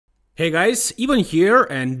Hey guys, Ivan here,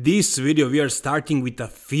 and this video we are starting with a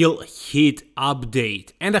Heath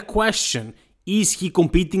update and a question: is he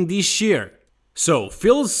competing this year? So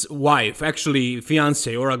Phil's wife, actually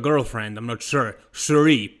fiance or a girlfriend, I'm not sure,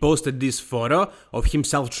 Cherie, posted this photo of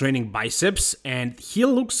himself training biceps and he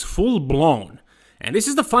looks full blown. And this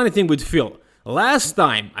is the funny thing with Phil. Last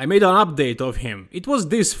time I made an update of him, it was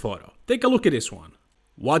this photo. Take a look at this one.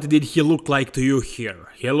 What did he look like to you here?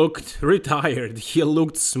 He looked retired, he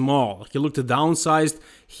looked small, he looked downsized,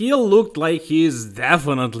 he looked like he is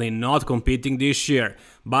definitely not competing this year.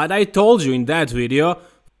 But I told you in that video,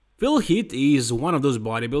 Heath is one of those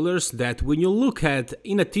bodybuilders that when you look at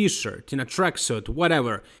in a t-shirt, in a tracksuit,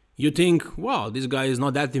 whatever, you think, wow, this guy is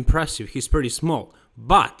not that impressive, he's pretty small.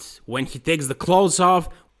 But when he takes the clothes off,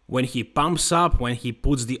 when he pumps up, when he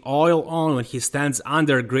puts the oil on, when he stands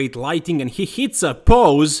under great lighting and he hits a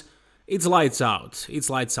pose, it's lights out. It's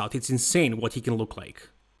lights out. It's insane what he can look like.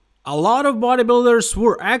 A lot of bodybuilders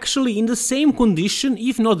were actually in the same condition,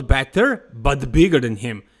 if not better, but bigger than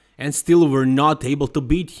him, and still were not able to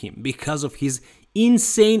beat him because of his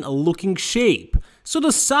insane looking shape. So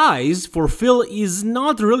the size for Phil is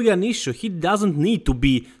not really an issue. He doesn't need to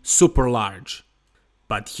be super large.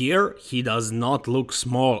 But here, he does not look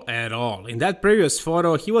small at all. In that previous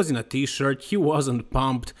photo, he was in a t-shirt, he wasn't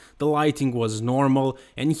pumped, the lighting was normal,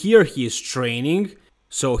 and here he is training,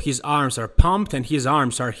 so his arms are pumped, and his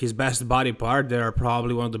arms are his best body part. They are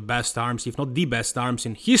probably one of the best arms, if not the best arms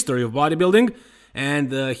in history of bodybuilding.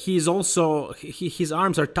 And his arms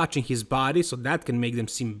are touching his body, so that can make them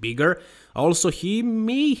seem bigger. Also, he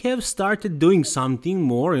may have started doing something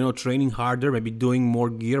more, training harder, maybe doing more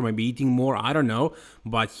gear, maybe eating more, I don't know.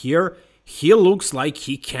 But here, he looks like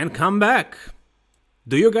he can come back.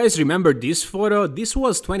 Do you guys remember this photo? This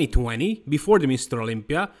was 2020, before the Mr.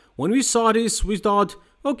 Olympia. When we saw this, we thought,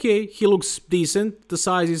 okay, he looks decent, the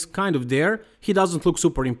size is kind of there, he doesn't look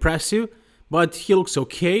super impressive, but he looks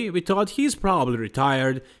okay. We thought he's probably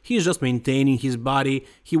retired, he's just maintaining his body,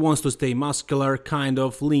 he wants to stay muscular, kind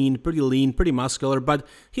of lean, pretty muscular, but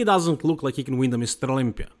he doesn't look like he can win the Mr.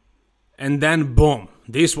 Olympia. And then boom,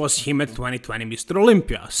 this was him at 2020 Mr.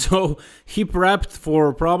 Olympia. So he prepped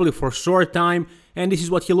probably for a short time, and this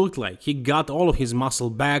is what he looked like. He got all of his muscle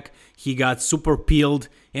back, he got super peeled,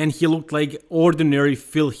 and he looked like ordinary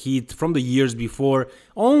Heath from the years before,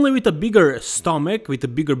 only with a bigger stomach, with a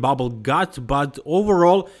bigger bubble gut, but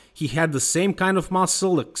overall he had the same kind of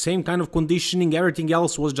muscle, the same kind of conditioning, everything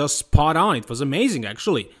else was just spot on. It was amazing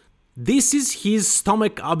actually. This is his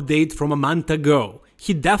stomach update from a month ago.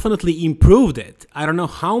 He definitely improved it. I don't know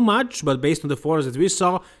how much, but based on the photos that we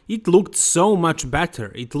saw, it looked so much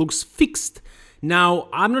better. It looks fixed. Now,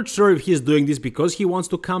 I'm not sure if he's doing this because he wants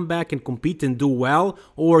to come back and compete and do well,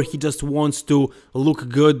 or he just wants to look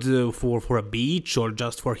good for a beach or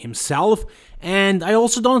just for himself. And I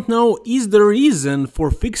also don't know, is the reason for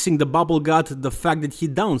fixing the bubble gut the fact that he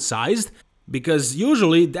downsized? Because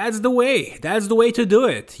usually that's the way to do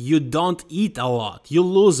it. You don't eat a lot, you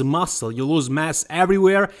lose muscle, you lose mass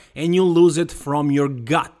everywhere, and you lose it from your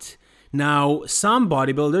gut. Now, some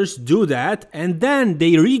bodybuilders do that and then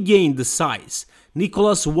they regain the size.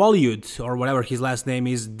 Nicholas Walyud, or whatever his last name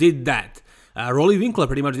is, did that. Rolly Winkler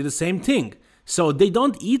pretty much did the same thing. So they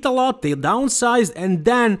don't eat a lot, they downsize, and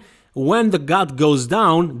then when the gut goes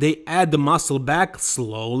down, they add the muscle back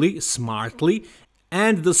slowly, smartly,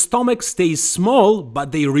 and the stomach stays small,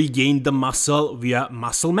 but they regain the muscle via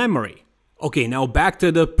muscle memory. Okay, now back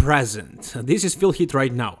to the present. This is Heath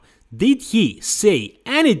right now. Did he say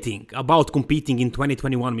anything about competing in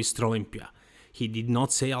 2021 Mr. Olympia? He did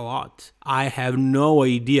not say a lot. I have no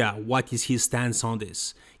idea what is his stance on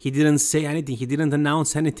this. He didn't say anything, he didn't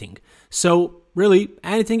announce anything. So, really,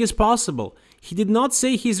 anything is possible. He did not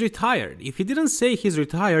say he's retired. If he didn't say he's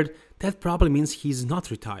retired, that probably means he's not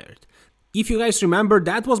retired. If you guys remember,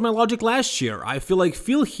 that was my logic last year. I feel like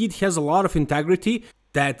Heath has a lot of integrity,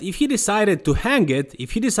 that if he decided to hang it,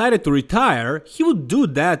 if he decided to retire, he would do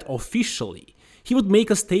that officially. He would make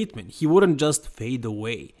a statement, he wouldn't just fade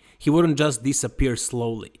away. He wouldn't just disappear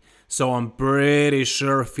slowly. So I'm pretty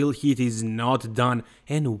sure Heath is not done.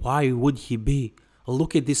 And why would he be?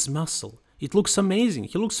 Look at this muscle. It looks amazing.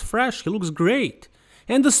 He looks fresh. He looks great.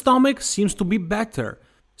 And the stomach seems to be better.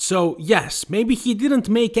 So yes, maybe he didn't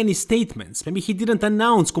make any statements. Maybe he didn't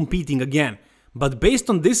announce competing again. But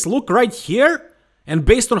based on this look right here, and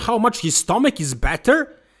based on how much his stomach is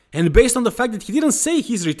better, and based on the fact that he didn't say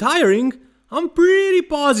he's retiring, I'm pretty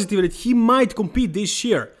positive that he might compete this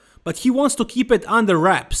year. But he wants to keep it under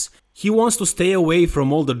wraps. He wants to stay away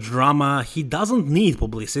from all the drama. He doesn't need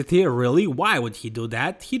publicity, really. Why would he do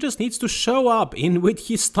that? He just needs to show up with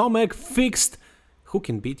his stomach fixed. who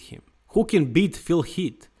can beat him? Who can beat Phil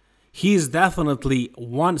Heath? He is definitely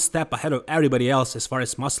one step ahead of everybody else as far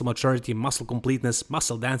as muscle maturity, muscle completeness,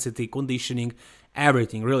 muscle density, conditioning,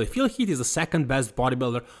 everything really. Phil Heath is the second best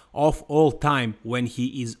bodybuilder of all time when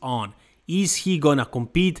he is on. Is he gonna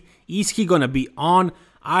compete? Is he gonna be on?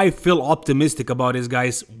 I feel optimistic about this,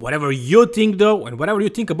 guys. Whatever you think though, and whatever you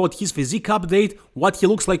think about his physique update, what he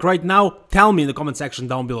looks like right now, tell me in the comment section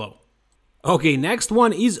down below. Okay, next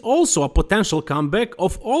one is also a potential comeback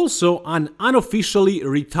of also an unofficially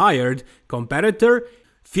retired competitor,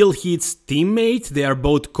 Phil Heath's teammate. They are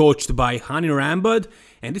both coached by Hani Rambod,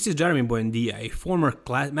 and this is Jeremy Buendia, a former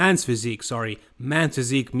men's physique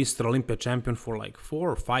Mr. Olympia champion for like 4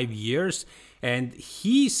 or 5 years, and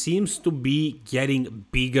he seems to be getting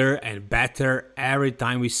bigger and better every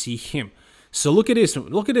time we see him. So look at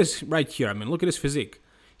this right here. I mean, look at his physique.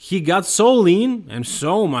 He got so lean and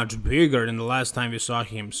so much bigger than the last time we saw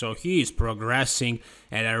him. So he is progressing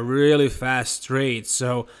at a really fast rate.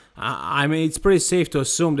 So, I mean, it's pretty safe to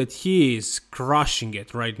assume that he is crushing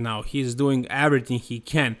it right now. He's doing everything he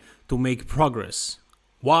can to make progress.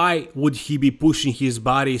 Why would he be pushing his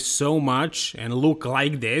body so much and look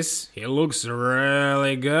like this? He looks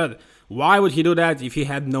really good. Why would he do that if he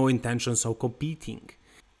had no intentions of competing?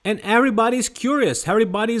 And everybody's curious,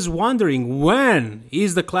 everybody's wondering, when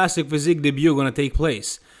is the classic physique debut gonna take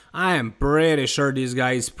place? I am pretty sure this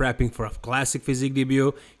guy is prepping for a classic physique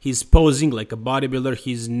debut. He's posing like a bodybuilder.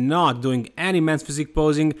 He's not doing any men's physique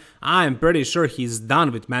posing. I am pretty sure he's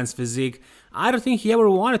done with men's physique. I don't think he ever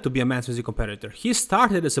wanted to be a men's physique competitor. He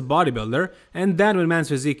started as a bodybuilder, and then when men's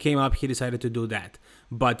physique came up, he decided to do that.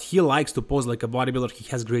 But he likes to pose like a bodybuilder. He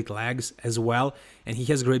has great legs as well, and he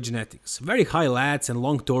has great genetics. Very high lats and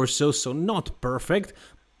long torso, so not perfect.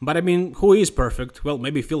 But I mean, who is perfect? Well,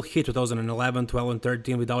 maybe Phil Heath 2011, 12 and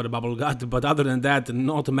 13 without a bubble gut, but other than that,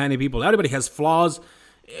 not many people. Everybody has flaws.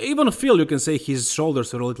 Even Phil, you can say his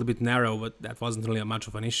shoulders are a little bit narrow, but that wasn't really much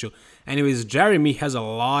of an issue. Anyways, Jeremy has a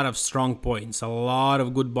lot of strong points, a lot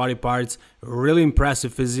of good body parts, really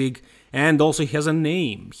impressive physique, and also he has a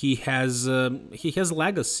name. He has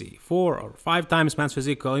legacy. 4 or 5 times men's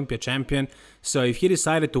physique Olympia champion. So if he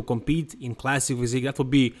decided to compete in classic physique, that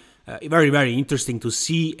would be very, very interesting to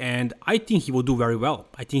see, and I think he will do very well.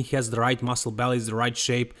 I think he has the right muscle bellies, the right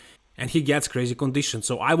shape, and he gets crazy condition.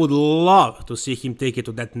 So I would love to see him take it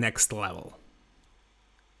to that next level.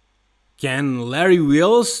 Can Larry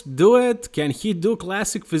Wheels do it? Can he do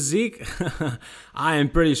classic physique? I am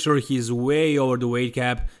pretty sure he's way over the weight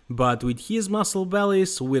cap, but with his muscle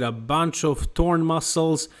bellies, with a bunch of torn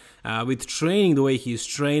muscles, with training the way he's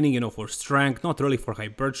training, you know, for strength, not really for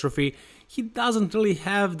hypertrophy, he doesn't really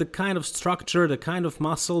have the kind of structure, the kind of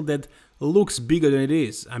muscle that looks bigger than it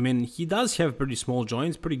is. I mean, he does have pretty small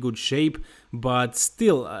joints, pretty good shape, but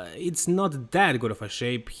still, it's not that good of a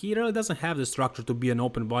shape. He really doesn't have the structure to be an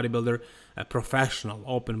open bodybuilder, a professional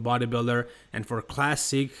open bodybuilder, and for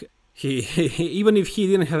classic, even if he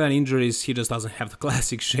didn't have any injuries, he just doesn't have the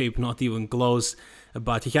classic shape, not even close.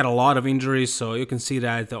 But he had a lot of injuries, so you can see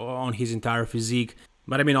that on his entire physique.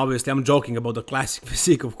 But I mean, obviously, I'm joking about the classic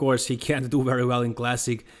physique, of course. He can't do very well in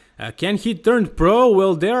classic. Can he turn pro?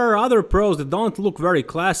 Well, there are other pros that don't look very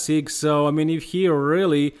classic. So, I mean, if he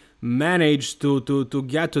really managed to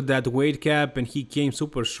get to that weight cap and he came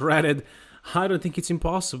super shredded, I don't think it's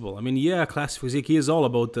impossible. I mean, yeah, classic physique is all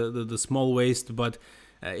about the small waist, but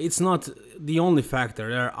it's not the only factor.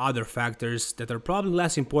 There are other factors that are probably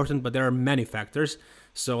less important, but there are many factors.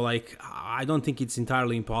 So, like, I don't think it's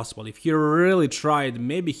entirely impossible. If he really tried,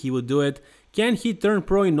 maybe he would do it. Can he turn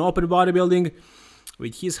pro in open bodybuilding?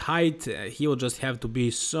 With his height, he will just have to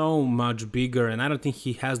be so much bigger, and I don't think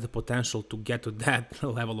he has the potential to get to that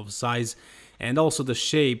level of size. And also the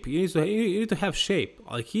shape, you need to have shape.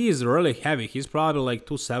 Like, he is really heavy. He's probably like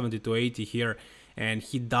 270 to 80 here, and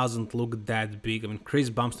he doesn't look that big. I mean, Chris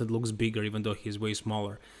Bumstead looks bigger, even though he's way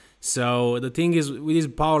smaller. So the thing is, with these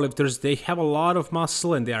powerlifters, they have a lot of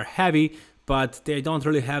muscle and they are heavy, but they don't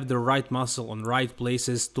really have the right muscle on right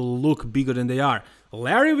places to look bigger than they are.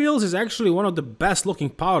 Larry Wheels is actually one of the best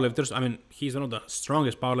looking powerlifters. I mean, he's one of the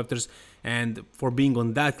strongest powerlifters, and for being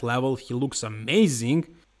on that level, he looks amazing.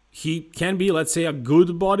 He can be, let's say, a good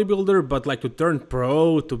bodybuilder, but like to turn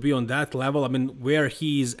pro, to be on that level, I mean, where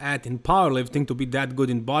he is at in powerlifting, to be that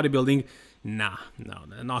good in bodybuilding, nah, no,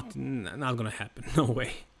 not gonna happen, no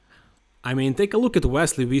way. I mean, take a look at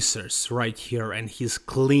Wesley Vissers right here and his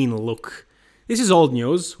clean look. This is old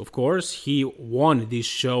news, of course. He won this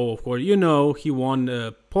show, of course. You know, he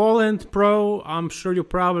won Poland Pro. I'm sure you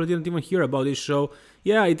probably didn't even hear about this show.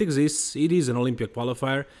 Yeah, it exists. It is an Olympia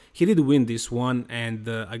qualifier. He did win this one, and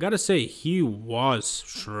I gotta say, he was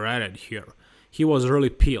shredded here. he was really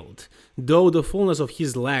peeled. Though the fullness of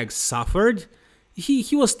his legs suffered,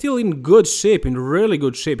 he was still in good shape, in really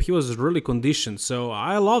good shape. He was really conditioned, so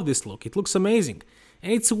I love this look. It looks amazing.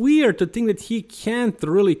 And it's weird to think that he can't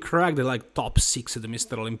really crack the top 6 at the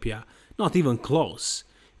Mr. Olympia. Not even close.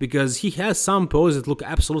 Because he has some poses that look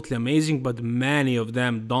absolutely amazing, but many of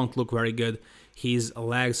them don't look very good. His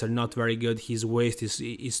legs are not very good, his waist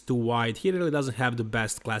is too wide. He really doesn't have the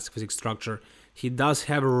best classic physique structure. He does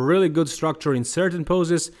have a really good structure in certain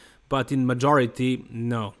poses, but in majority,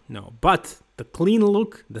 no. But the clean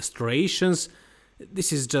look, the striations,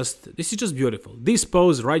 this is just beautiful. This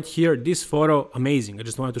pose right here, this photo, amazing. I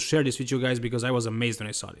just wanted to share this with you guys because I was amazed when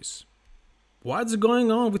I saw this. What's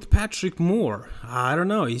going on with Patrick Moore? I don't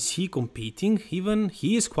know, is he competing? Even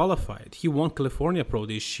he is qualified. He won California Pro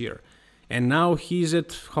this year. And now he's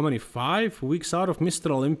at, how many, 5 weeks out of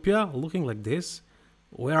Mr. Olympia, looking like this?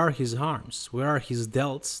 Where are his arms? Where are his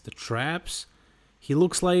delts, the traps? He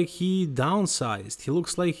looks like he downsized. He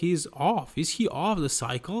looks like he's off. Is he off the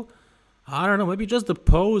cycle? I don't know, maybe just the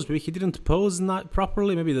pose. Maybe he didn't pose not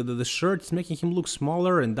properly. Maybe the shirt is making him look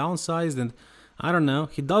smaller and downsized, and I don't know.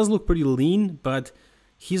 He does look pretty lean, but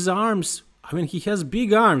his arms, I mean, he has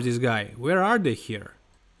big arms, this guy. Where are they here?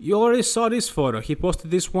 You already saw this photo. He posted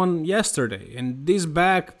this one yesterday, and this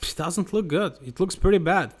back doesn't look good. It looks pretty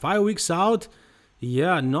bad. 5 weeks out,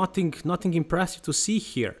 yeah, nothing impressive to see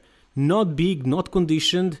here. Not big, not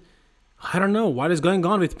conditioned. I don't know what is going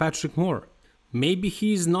on with Patrick Moore. Maybe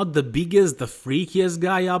he's not the biggest, the freakiest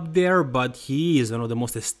guy up there, but he is one of the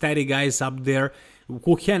most aesthetic guys up there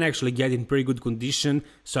who can actually get in pretty good condition.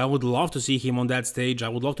 So I would love to see him on that stage. I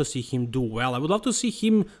would love to see him do well. I would love to see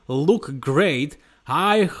him look great.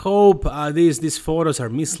 I hope these photos are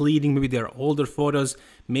misleading. Maybe they're older photos.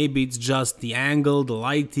 Maybe it's just the angle, the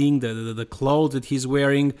lighting, the clothes that he's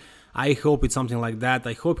wearing. I hope it's something like that.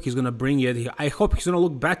 I hope he's gonna bring it. I hope he's gonna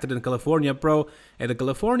look better than California Pro. At the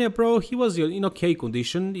California Pro, he was in okay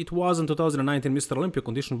condition. It wasn't 2019 Mr. Olympia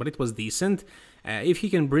condition, but it was decent. If he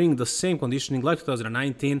can bring the same conditioning like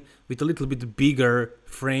 2019 with a little bit bigger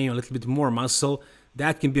frame, a little bit more muscle,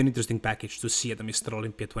 that can be an interesting package to see at the Mr.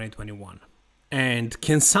 Olympia 2021. And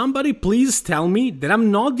can somebody please tell me that I'm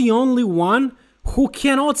not the only one who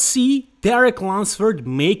cannot see Derek Lunsford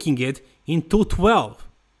making it in 212?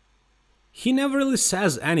 He never really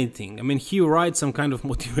says anything. I mean, he writes some kind of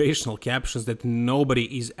motivational captions that nobody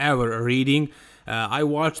is ever reading. I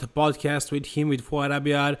watched a podcast with him, with Fouad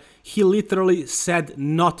Abiad. He literally said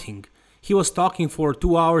nothing. He was talking for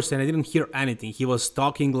 2 hours and I didn't hear anything. He was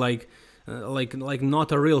talking like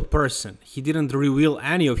not a real person. He didn't reveal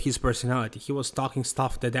any of his personality. He was talking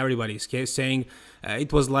stuff that everybody is saying.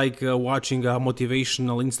 It was like watching a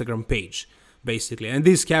motivational Instagram page, basically. And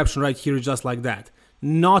this caption right here is just like that.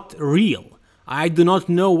 Not real. I do not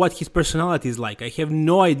know what his personality is like. I have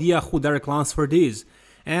no idea who Derek Lunsford is.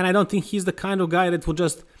 And I don't think he's the kind of guy that will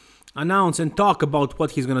just announce and talk about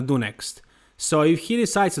what he's gonna do next. So if he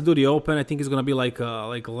decides to do the Open, I think it's gonna be like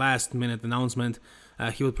a last minute announcement.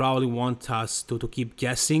 He would probably want us to keep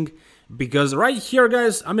guessing. Because right here,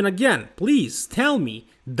 guys, I mean, again, please tell me,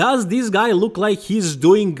 does this guy look like he's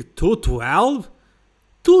doing 212?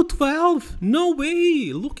 212? No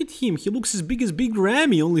way! Look at him, he looks as big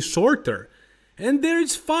Ramy, only shorter. And there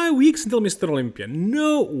is 5 weeks until Mr. Olympia.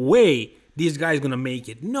 No way this guy's gonna make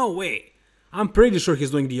it, no way. I'm pretty sure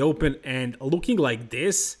he's doing the Open, and looking like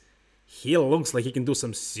this, he looks like he can do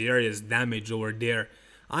some serious damage over there.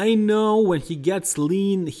 I know when he gets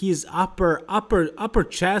lean, his upper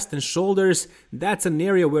chest and shoulders, that's an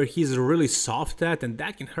area where he's really soft at, and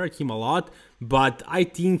that can hurt him a lot. But I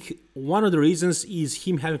think one of the reasons is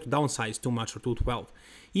him having to downsize too much for 212.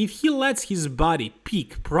 If he lets his body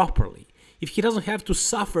peak properly, if he doesn't have to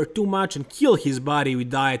suffer too much and kill his body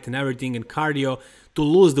with diet and everything and cardio to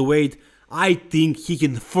lose the weight, I think he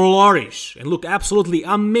can flourish and look absolutely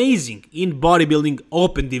amazing in bodybuilding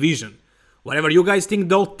Open division. Whatever you guys think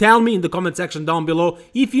though, tell me in the comment section down below.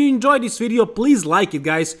 If you enjoyed this video, please like it,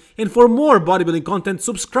 guys. And for more bodybuilding content,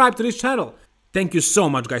 subscribe to this channel. Thank you so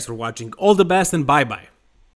much, guys, for watching. All the best and bye-bye.